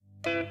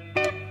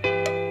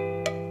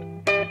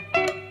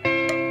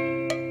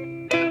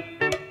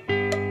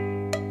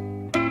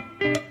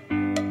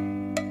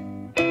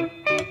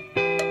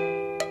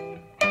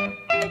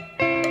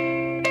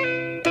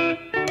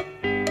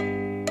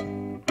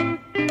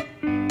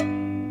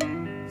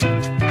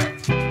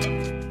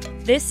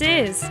This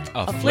is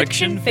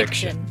Affliction,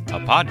 a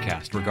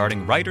podcast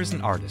regarding writers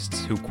and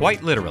artists who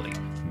quite literally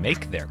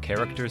make their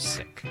characters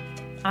sick.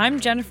 I'm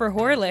Jennifer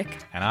Horlick.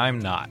 And I'm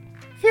not.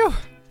 Phew!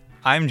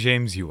 I'm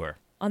James Ewer.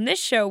 On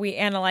this show, we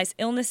analyze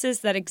illnesses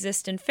that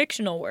exist in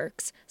fictional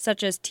works,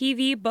 such as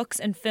TV, books,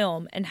 and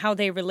film, and how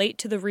they relate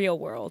to the real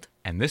world.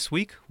 And this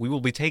week, we will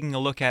be taking a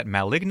look at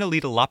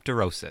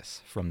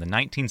Malignalitaloptereosis from the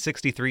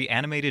 1963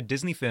 animated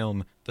Disney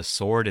film The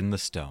Sword in the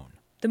Stone.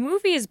 The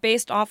movie is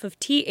based off of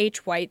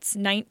T.H. White's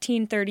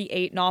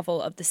 1938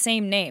 novel of the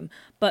same name,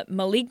 but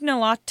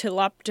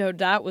Malignalitaloptereosis,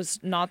 that was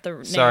not the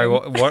name. Sorry,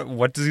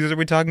 what disease are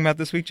we talking about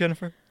this week,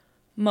 Jennifer?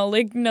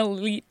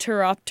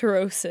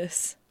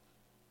 Malignalitaloptereosis.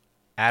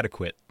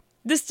 Adequate.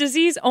 This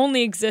disease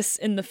only exists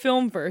in the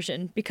film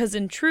version because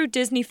in true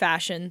Disney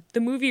fashion, the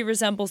movie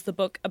resembles the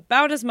book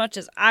about as much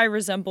as I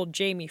resembled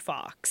Jamie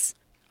Foxx.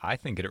 I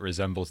think it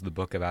resembles the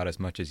book about as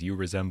much as you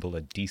resemble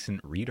a decent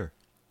reader.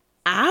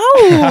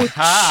 Ouch!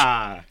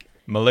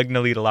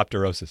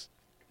 Malignalitaloptereosis.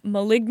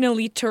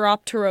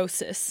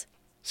 Malignalitaloptereosis.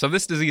 So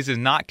this disease is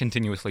not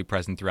continuously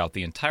present throughout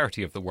the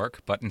entirety of the work,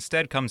 but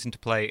instead comes into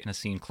play in a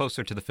scene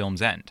closer to the film's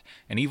end.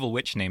 An evil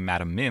witch named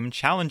Madame Mim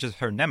challenges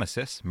her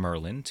nemesis,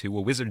 Merlin, to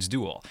a wizard's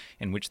duel,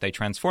 in which they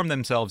transform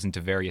themselves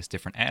into various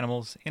different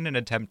animals in an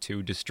attempt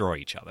to destroy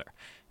each other.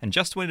 And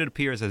just when it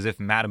appears as if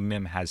Madame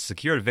Mim has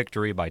secured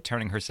victory by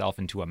turning herself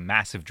into a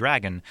massive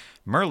dragon,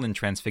 Merlin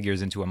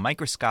transfigures into a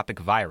microscopic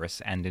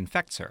virus and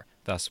infects her,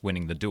 thus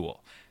winning the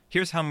duel.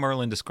 Here's how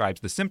Merlin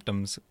describes the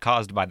symptoms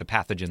caused by the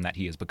pathogen that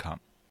he has become.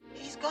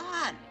 He's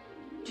gone.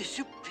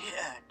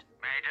 Disappeared.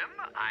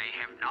 Madam, I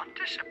have not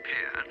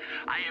disappeared.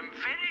 I am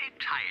very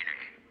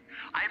tiny.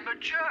 I'm a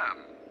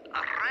germ, a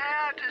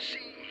rare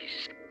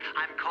disease.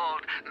 I'm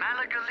called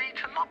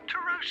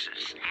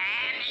Malignalitaloptereosis.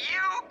 And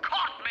you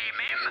caught me,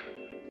 Mim.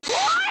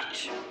 What?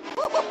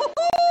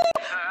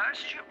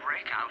 First, you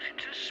break out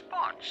into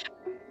spots,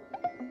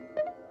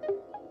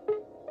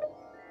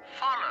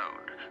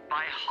 followed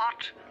by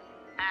hot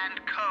and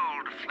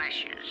cold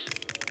flashes.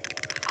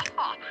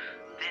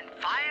 Then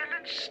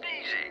violent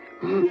sneezing.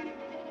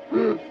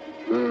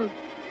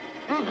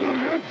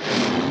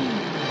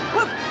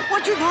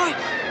 What you doing?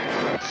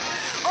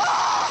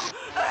 Oh!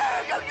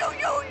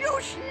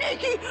 You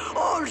sneaky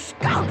old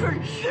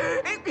scoundrel!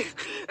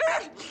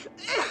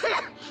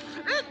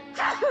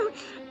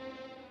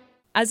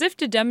 As if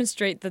to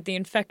demonstrate that the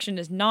infection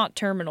is not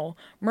terminal,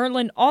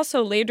 Merlin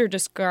also later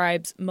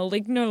describes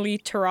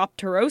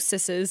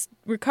Malignalitaloptereosis's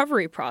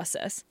recovery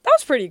process. That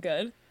was pretty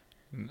good.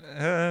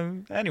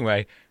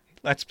 Anyway,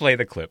 let's play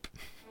the clip.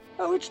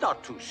 Oh, it's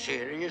not too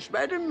serious,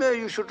 madam.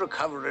 You should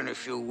recover in a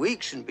few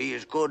weeks and be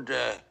as good,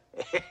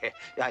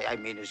 I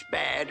mean as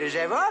bad as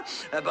ever.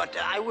 But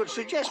I would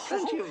suggest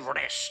plenty of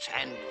rest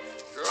and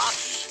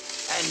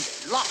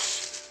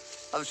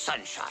lots of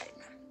sunshine.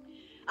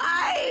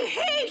 I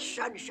hate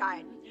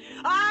sunshine.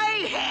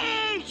 I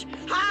hate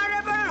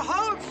horrible,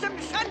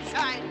 wholesome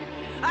sunshine.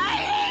 I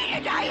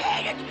hate it. I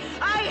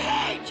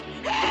hate.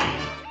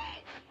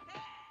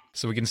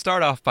 So we can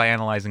start off by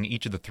analyzing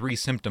each of the three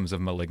symptoms of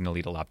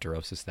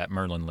Malignalitaloptereosis that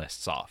Merlin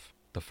lists off,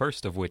 the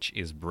first of which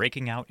is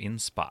breaking out in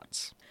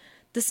spots.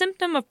 The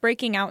symptom of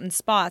breaking out in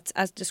spots,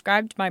 as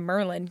described by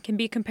Merlin, can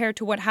be compared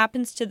to what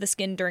happens to the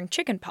skin during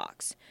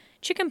chickenpox.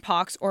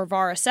 Chickenpox, or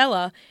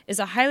varicella, is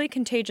a highly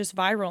contagious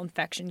viral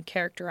infection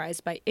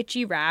characterized by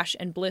itchy rash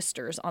and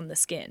blisters on the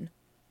skin.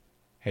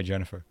 Hey,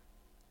 Jennifer.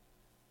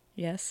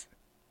 Yes?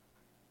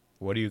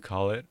 What do you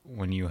call it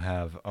when you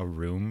have a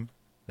room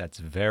that's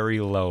very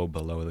low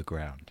below the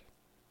ground?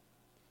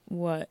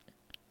 What?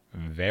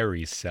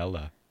 Very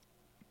cellar.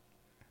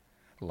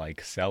 Like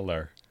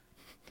cellar.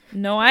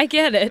 No, I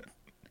get it.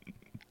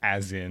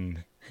 As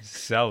in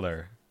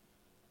cellar.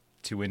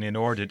 To an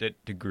inordinate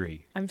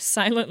degree. I'm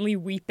silently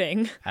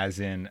weeping.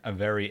 As in a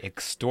very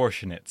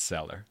extortionate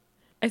cellar.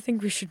 I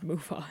think we should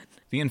move on.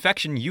 The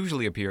infection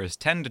usually appears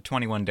 10 to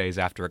 21 days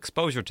after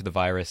exposure to the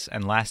virus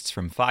and lasts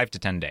from 5 to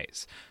 10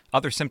 days.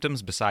 Other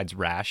symptoms besides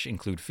rash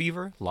include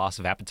fever, loss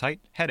of appetite,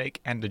 headache,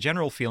 and a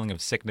general feeling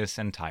of sickness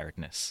and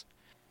tiredness.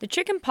 The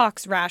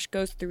chickenpox rash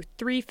goes through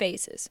 3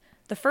 phases.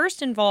 The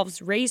first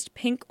involves raised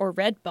pink or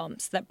red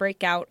bumps that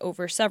break out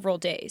over several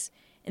days.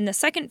 In the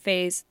second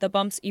phase, the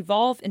bumps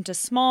evolve into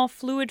small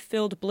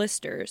fluid-filled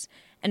blisters,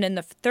 and in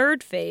the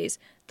third phase,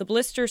 the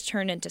blisters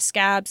turn into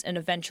scabs and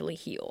eventually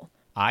heal.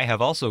 I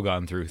have also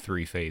gone through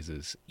 3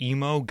 phases: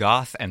 emo,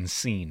 goth, and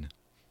scene.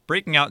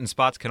 Breaking out in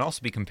spots can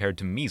also be compared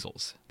to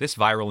measles. This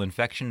viral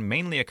infection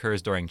mainly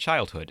occurs during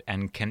childhood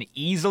and can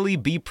easily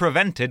be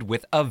prevented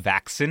with a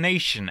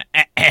vaccination.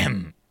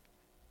 Ahem.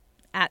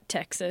 At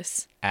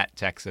Texas.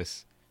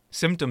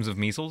 Symptoms of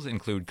measles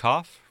include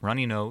cough,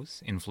 runny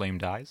nose,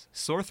 inflamed eyes,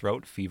 sore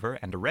throat, fever,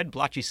 and a red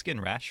blotchy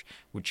skin rash,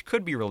 which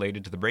could be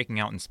related to the breaking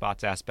out in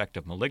spots aspect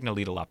of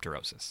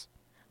Malignalitaloptereosis.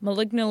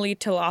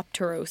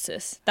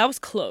 Malignalitaloptereosis. That was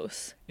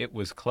close. It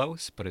was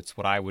close, but it's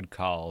what I would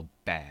call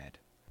bad.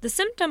 The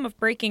symptom of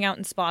breaking out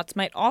in spots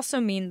might also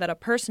mean that a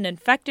person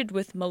infected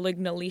with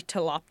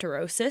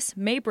Malignalitaloptereosis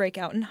may break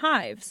out in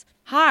hives.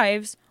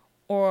 Hives,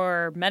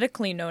 or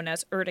medically known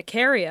as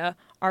urticaria,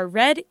 are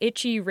red,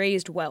 itchy,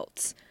 raised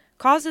welts.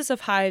 Causes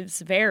of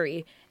hives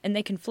vary, and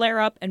they can flare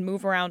up and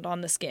move around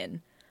on the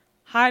skin.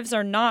 Hives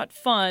are not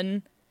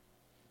fun,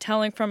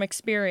 telling from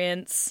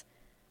experience.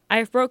 I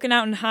have broken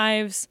out in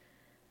hives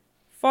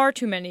far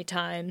too many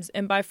times,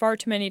 and by far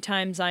too many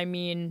times I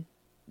mean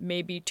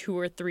maybe 2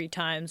 or 3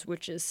 times,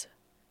 which is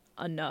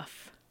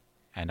enough.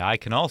 And I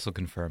can also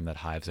confirm that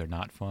hives are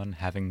not fun,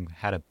 having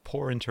had a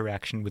poor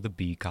interaction with a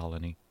bee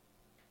colony.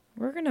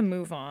 We're going to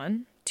move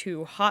on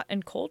to hot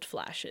and cold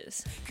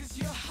flashes.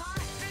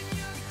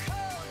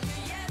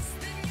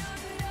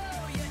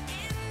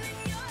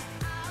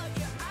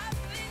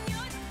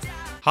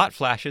 Hot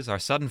flashes are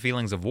sudden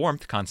feelings of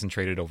warmth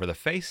concentrated over the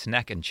face,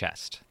 neck, and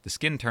chest. The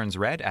skin turns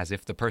red as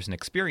if the person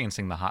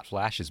experiencing the hot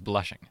flash is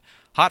blushing.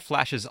 Hot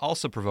flashes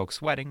also provoke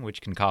sweating, which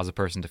can cause a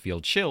person to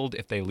feel chilled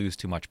if they lose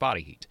too much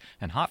body heat.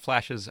 And hot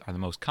flashes are the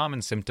most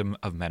common symptom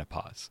of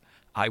menopause.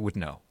 I would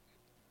know.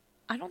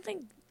 I don't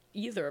think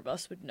either of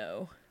us would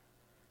know.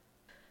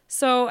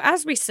 So,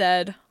 as we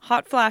said,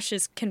 hot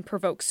flashes can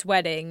provoke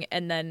sweating,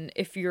 and then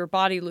if your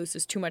body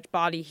loses too much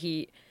body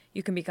heat,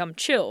 you can become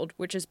chilled,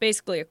 which is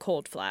basically a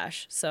cold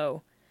flash.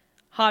 So,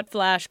 hot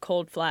flash,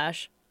 cold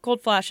flash.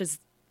 Cold flash is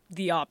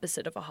the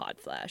opposite of a hot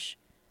flash.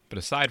 But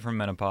aside from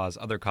menopause,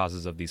 other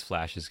causes of these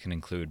flashes can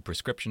include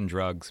prescription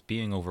drugs,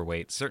 being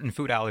overweight, certain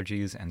food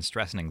allergies, and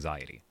stress and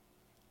anxiety.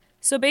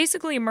 So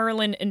basically,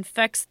 Merlin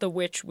infects the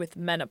witch with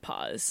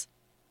menopause.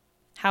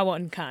 How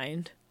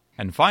unkind.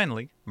 And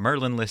finally,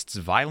 Merlin lists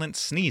violent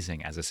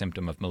sneezing as a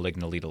symptom of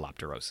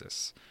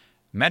Malignalitaloptereosis.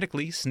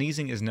 Medically,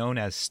 sneezing is known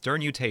as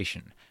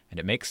sternutation, and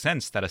it makes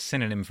sense that a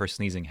synonym for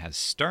sneezing has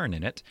stern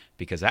in it,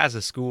 because as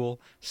a school,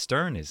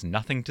 stern is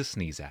nothing to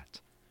sneeze at.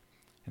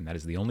 And that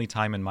is the only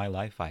time in my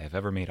life I have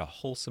ever made a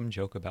wholesome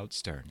joke about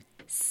Stern.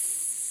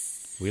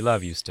 We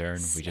love you,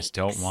 Stern. We just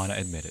don't want to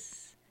admit it.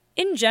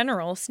 In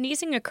general,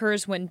 sneezing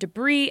occurs when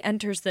debris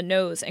enters the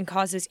nose and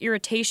causes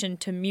irritation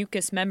to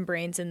mucous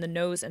membranes in the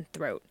nose and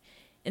throat.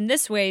 In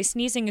this way,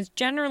 sneezing is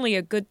generally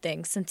a good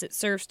thing since it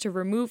serves to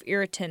remove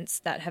irritants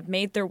that have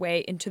made their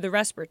way into the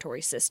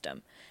respiratory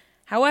system.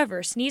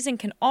 However, sneezing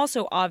can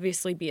also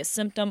obviously be a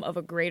symptom of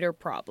a greater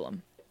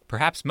problem.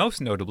 Perhaps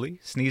most notably,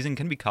 sneezing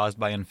can be caused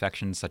by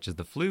infections such as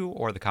the flu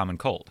or the common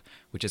cold,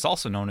 which is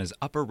also known as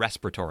upper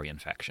respiratory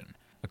infection.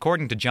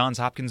 According to Johns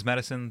Hopkins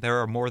Medicine, there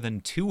are more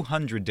than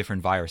 200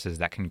 different viruses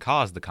that can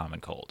cause the common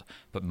cold,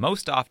 but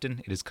most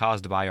often it is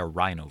caused by a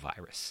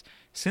rhinovirus.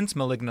 Since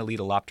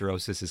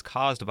Malignalitaloptereosis is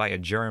caused by a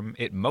germ,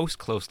 it most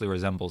closely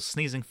resembles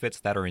sneezing fits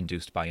that are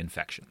induced by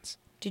infections.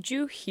 Did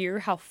you hear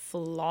how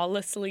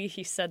flawlessly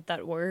he said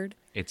that word?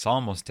 It's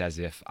almost as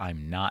if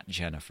I'm not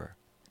Jennifer.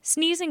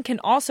 Sneezing can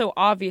also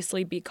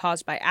obviously be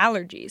caused by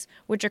allergies,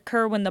 which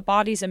occur when the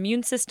body's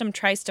immune system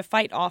tries to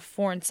fight off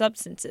foreign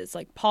substances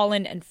like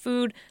pollen and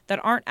food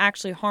that aren't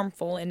actually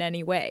harmful in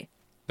any way.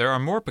 There are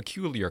more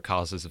peculiar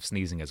causes of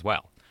sneezing as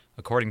well.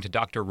 According to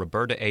Dr.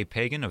 Roberta A.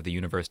 Pagan of the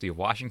University of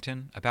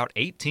Washington, about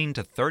 18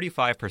 to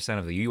 35%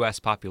 of the U.S.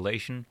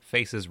 population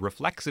faces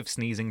reflexive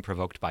sneezing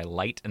provoked by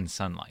light and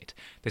sunlight.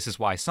 This is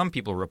why some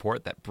people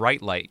report that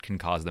bright light can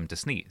cause them to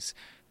sneeze.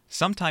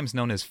 Sometimes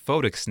known as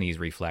photic sneeze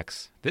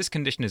reflex, this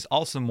condition is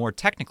also more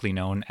technically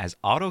known as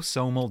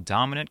autosomal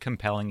dominant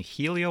compelling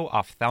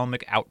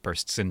helio-ophthalmic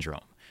outburst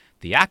syndrome,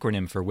 the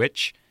acronym for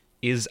which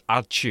is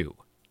ACHOO,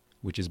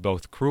 which is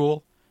both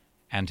cruel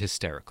and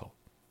hysterical.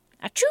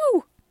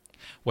 Achoo!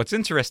 What's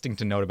interesting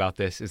to note about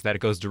this is that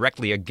it goes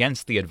directly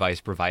against the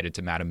advice provided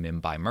to Madame Mim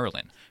by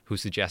Merlin, who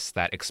suggests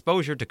that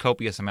exposure to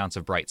copious amounts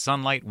of bright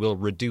sunlight will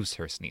reduce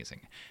her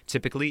sneezing.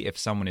 Typically, if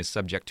someone is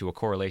subject to a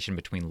correlation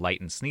between light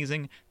and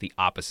sneezing, the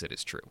opposite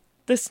is true.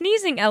 The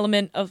sneezing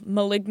element of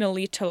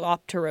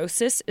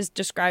Malignalitaloptereosis is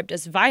described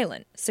as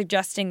violent,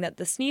 suggesting that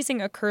the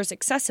sneezing occurs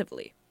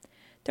excessively.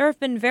 There have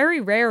been very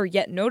rare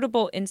yet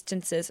notable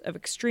instances of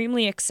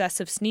extremely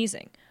excessive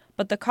sneezing,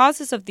 but the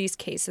causes of these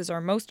cases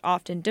are most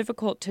often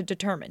difficult to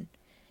determine.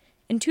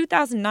 In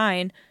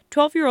 2009,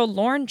 12-year-old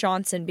Lauren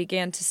Johnson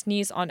began to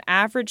sneeze on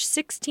average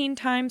 16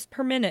 times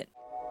per minute.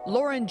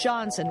 Lauren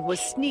Johnson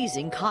was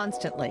sneezing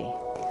constantly.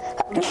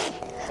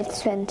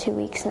 It's been 2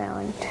 weeks now,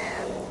 and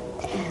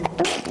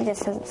it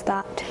just hasn't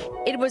stopped.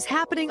 It was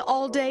happening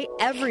all day,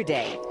 every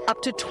day,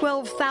 up to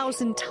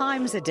 12,000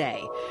 times a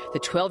day. The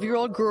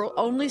 12-year-old girl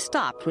only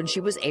stopped when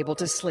she was able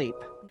to sleep.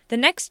 The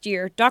next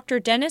year,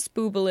 Dr. Dennis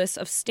Boubalis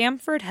of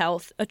Stamford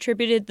Health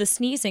attributed the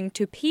sneezing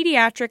to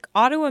pediatric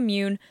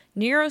autoimmune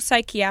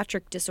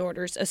neuropsychiatric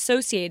disorders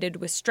associated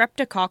with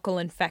streptococcal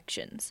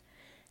infections.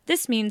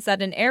 This means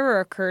that an error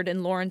occurred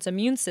in Lauren's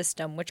immune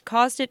system, which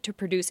caused it to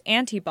produce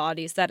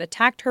antibodies that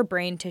attacked her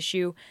brain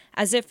tissue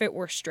as if it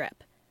were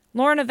strep.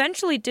 Lauren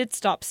eventually did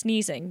stop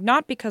sneezing,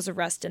 not because of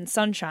rest and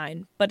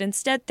sunshine, but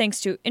instead thanks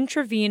to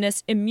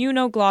intravenous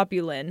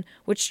immunoglobulin,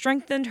 which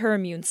strengthened her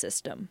immune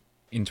system.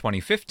 In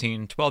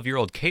 2015,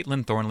 12-year-old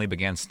Caitlin Thornley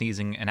began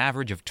sneezing an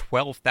average of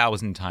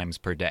 12,000 times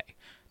per day.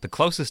 The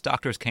closest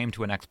doctors came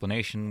to an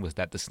explanation was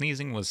that the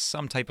sneezing was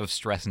some type of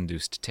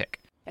stress-induced tic.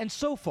 And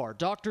so far,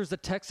 doctors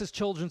at Texas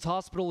Children's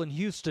Hospital in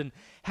Houston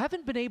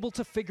haven't been able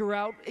to figure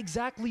out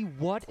exactly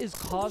what is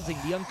causing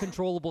the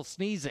uncontrollable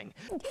sneezing,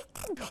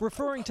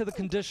 referring to the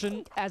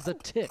condition as a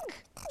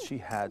tic. She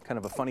had kind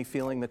of a funny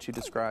feeling that she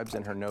describes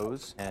in her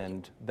nose,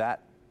 and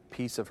that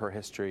piece of her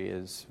history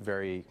is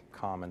very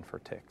common for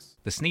tics.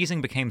 The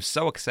sneezing became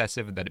so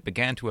excessive that it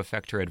began to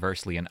affect her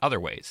adversely in other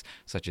ways,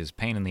 such as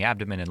pain in the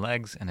abdomen and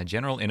legs and a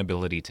general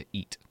inability to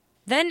eat.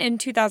 Then in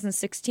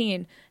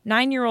 2016,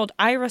 9-year-old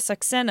Ira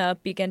Saxena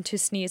began to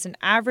sneeze an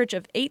average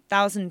of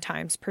 8,000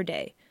 times per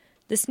day.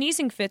 The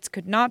sneezing fits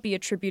could not be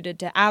attributed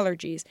to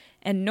allergies,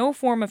 and no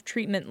form of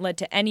treatment led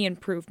to any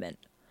improvement.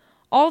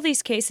 All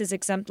these cases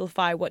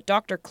exemplify what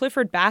Dr.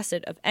 Clifford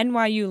Bassett of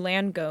NYU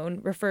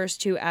Langone refers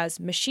to as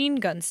machine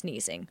gun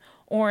sneezing,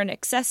 or an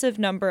excessive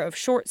number of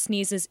short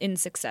sneezes in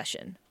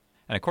succession.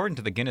 And according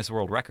to the Guinness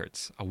World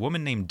Records, a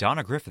woman named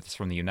Donna Griffiths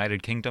from the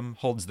United Kingdom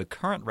holds the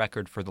current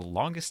record for the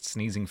longest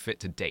sneezing fit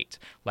to date,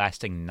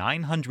 lasting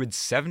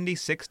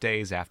 976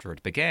 days after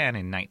it began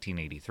in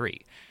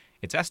 1983.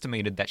 It's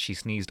estimated that she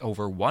sneezed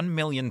over 1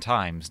 million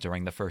times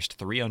during the first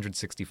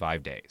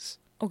 365 days.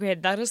 Okay,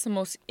 that is the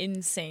most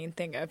insane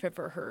thing I've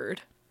ever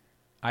heard.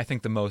 I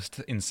think the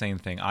most insane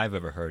thing I've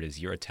ever heard is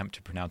your attempt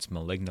to pronounce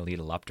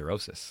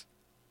Malignalitaloptereosis.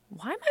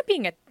 Why am I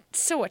being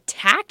so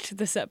attacked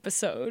this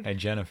episode? Hey,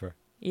 Jennifer.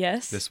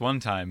 Yes? This one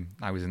time,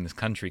 I was in this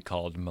country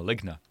called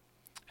Maligna,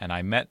 and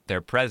I met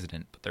their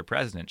president. But their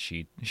president,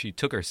 she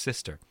took her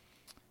sister,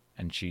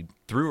 and she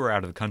threw her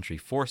out of the country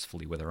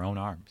forcefully with her own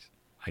arms.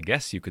 I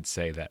guess you could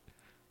say that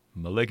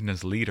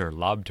Maligna's leader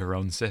lobbed her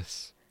own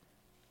sis.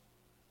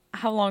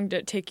 How long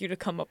did it take you to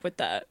come up with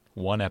that?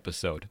 1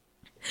 episode.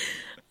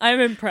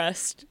 I'm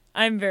impressed.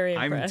 I'm very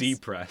impressed. I'm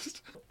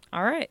depressed.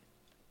 All right.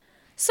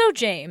 So,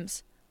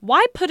 James,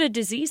 why put a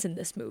disease in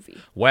this movie?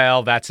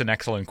 Well, that's an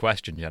excellent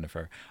question,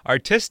 Jennifer.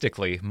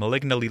 Artistically,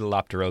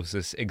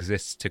 Malignalitaloptereosis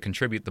exists to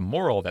contribute the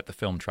moral that the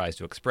film tries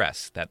to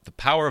express, that the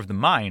power of the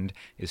mind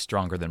is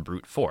stronger than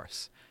brute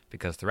force.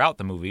 Because throughout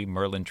the movie,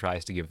 Merlin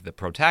tries to give the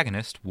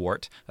protagonist,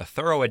 Wart, a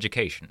thorough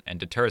education and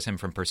deters him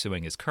from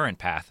pursuing his current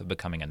path of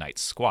becoming a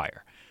knight's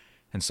squire.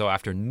 And so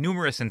after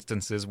numerous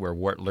instances where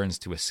Wart learns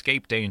to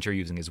escape danger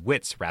using his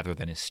wits rather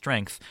than his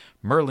strength,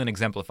 Merlin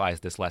exemplifies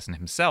this lesson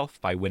himself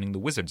by winning the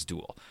wizard's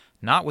duel,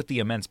 not with the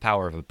immense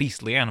power of a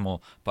beastly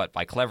animal, but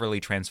by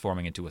cleverly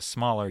transforming into a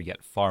smaller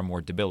yet far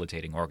more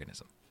debilitating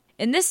organism.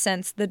 In this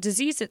sense, the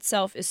disease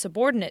itself is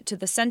subordinate to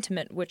the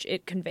sentiment which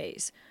it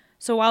conveys.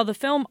 So while the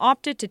film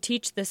opted to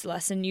teach this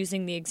lesson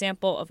using the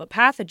example of a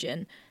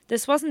pathogen,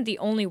 this wasn't the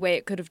only way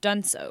it could have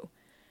done so.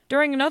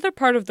 During another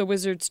part of the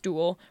wizard's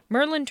duel,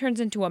 Merlin turns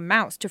into a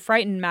mouse to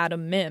frighten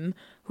Madame Mim,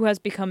 who has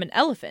become an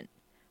elephant.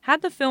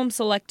 Had the film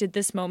selected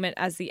this moment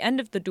as the end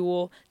of the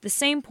duel, the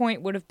same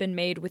point would have been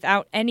made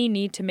without any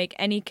need to make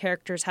any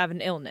characters have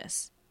an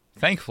illness.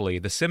 Thankfully,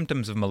 the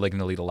symptoms of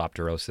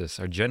Malignalitaloptereosis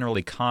are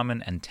generally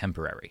common and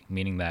temporary,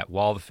 meaning that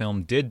while the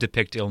film did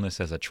depict illness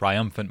as a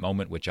triumphant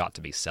moment which ought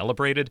to be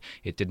celebrated,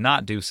 it did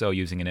not do so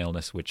using an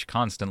illness which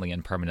constantly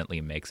and permanently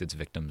makes its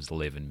victims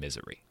live in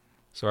misery.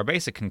 So our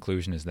basic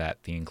conclusion is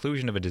that the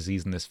inclusion of a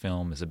disease in this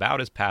film is about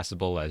as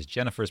passable as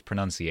Jennifer's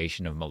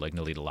pronunciation of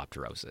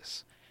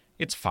Malignalitalopterosis.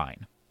 It's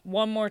fine.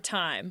 One more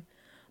time.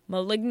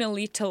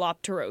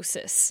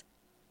 Malignalitalopterosis.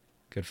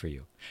 Good for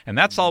you. And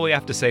that's all we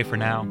have to say for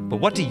now, but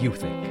what do you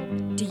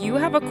think? Do you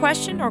have a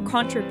question or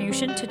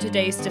contribution to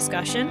today's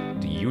discussion?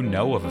 Do you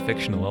know of a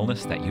fictional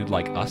illness that you'd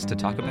like us to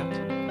talk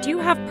about? Do you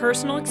have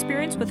personal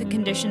experience with a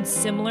condition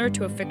similar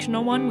to a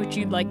fictional one which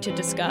you'd like to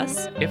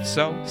discuss? If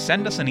so,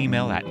 send us an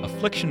email at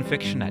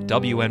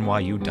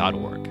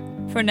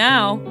afflictionfiction@wnyu.org. For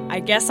now, I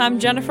guess I'm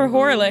Jennifer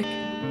Horlick.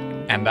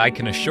 And I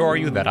can assure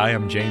you that I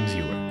am James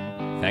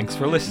Ewer. Thanks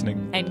for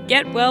listening. And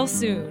get well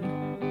soon.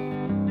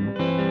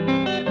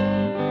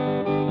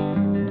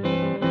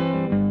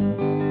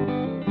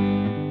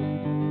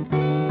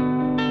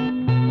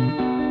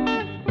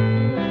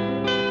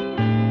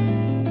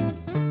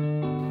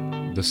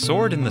 The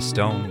Sword in the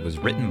Stone was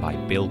written by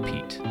Bill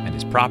Peet and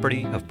is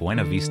property of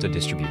Buena Vista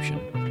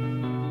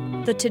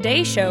Distribution. The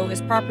Today Show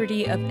is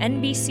property of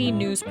NBC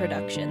News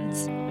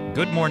Productions.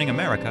 Good Morning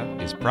America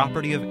is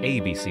property of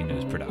ABC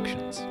News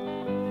Productions.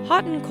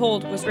 Hot and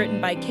Cold was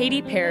written by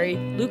Katy Perry,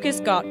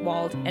 Lucas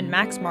Gottwald, and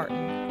Max Martin,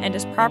 and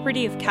is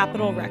property of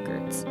Capitol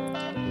Records.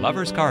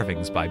 Lover's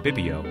Carvings by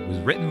Bibio was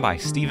written by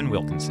Stephen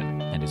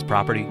Wilkinson and is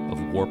property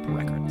of Warp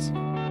Records.